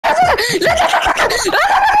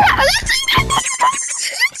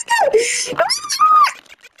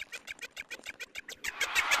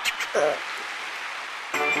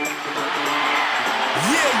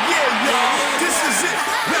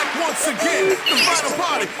Once again, the final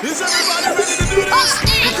party. Is everybody ready to do this? Well,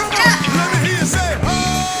 come on, let me hear you say,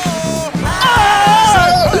 oh, oh,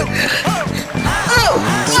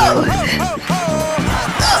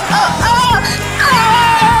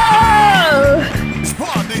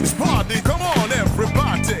 It's party, come on,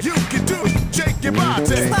 everybody. You can do it, shake your body.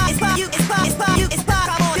 Come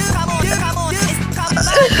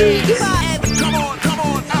on,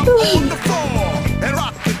 out on the floor and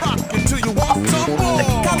rock it till you want some more.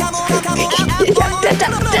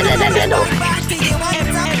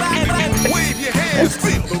 Wave your hands,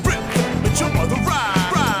 feel the rhythm, enjoy the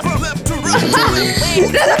ride, from left to right.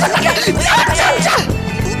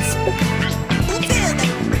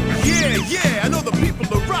 Yeah, I know the people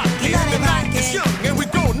are rocking. The night is young and we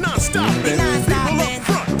go non-stop. People up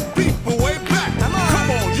front, people way back.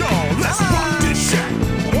 Come on, y'all, let's rock this shit.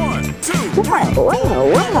 1, 2, 3, 4.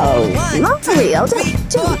 Lovely, I'll check.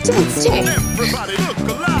 Everybody look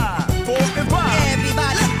alive. 4 and 5.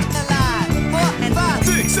 Everybody look alive. 4 and 5.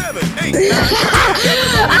 6, 7, 8, 9, 10.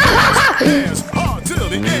 Hands hard till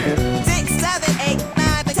the end. 6, 7, 8,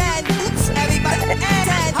 9, 10. Oops, everybody 10.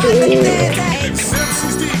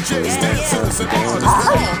 MCs, DJs, dancers, and artists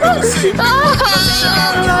all in the same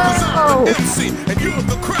MC, and you're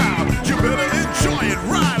the crowd. You better enjoy it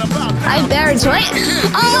right about now. I better enjoy it.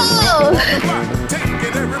 Oh! Take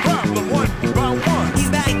it every problem one by one. He's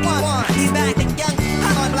back, he's back, and young,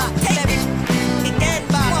 I'm on block. Take every again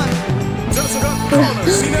by one. Just around the corner,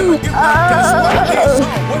 see never give up. That's why he's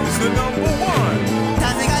always the number one.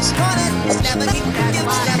 Tossing out the corners, never keep that,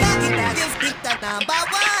 keep that number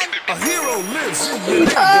one. A hero lives in your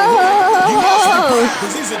neighborhood. You must be proud,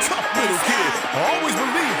 'cause he's a tough little kid. Always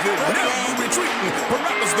believe it, never retreating.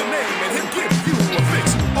 PaRappa's the name, and he'll give you a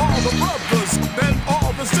fix. All the brothers, then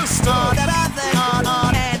all the sisters. All the brothers,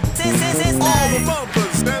 and sisters. All the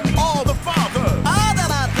mothers, then all the fathers. All the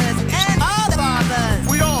mothers, and all the fathers.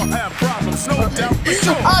 We all have problems, no doubt for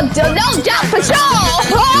sure. Oh, no doubt for sure.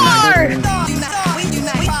 Hard. We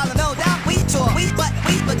unite, follow, no doubt we tour. We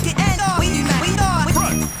forget, and we unite. We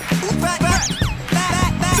front, back,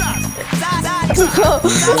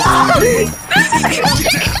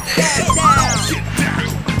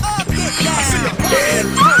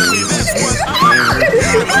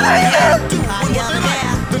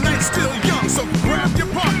 the night's still young, so grab your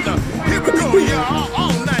partner. Here we go, y'all,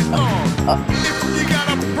 all night long. If you got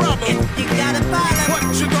a problem, what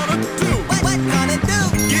you gonna do?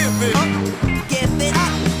 Give it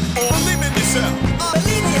up, or believe in yourself.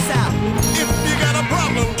 If you got a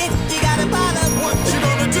problem, what you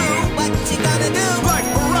gonna do?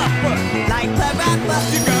 Like PaRappa,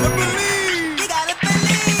 you gotta believe.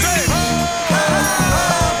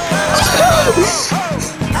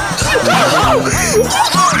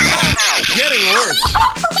 Say, getting worse.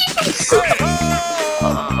 Say,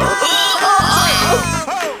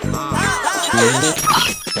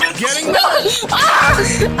 getting worse.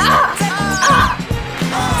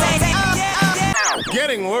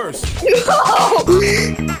 Getting worse.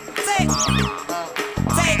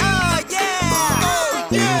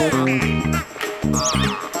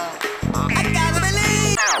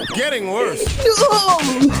 Getting worse. No.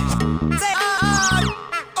 Say,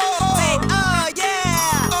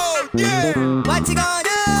 yeah. What you gonna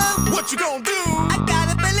do? What you gonna do? I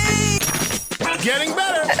gotta believe. Getting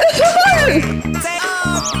better. Say,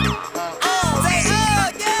 yeah.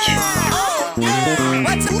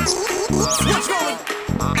 What you gonna?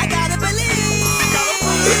 I gotta believe.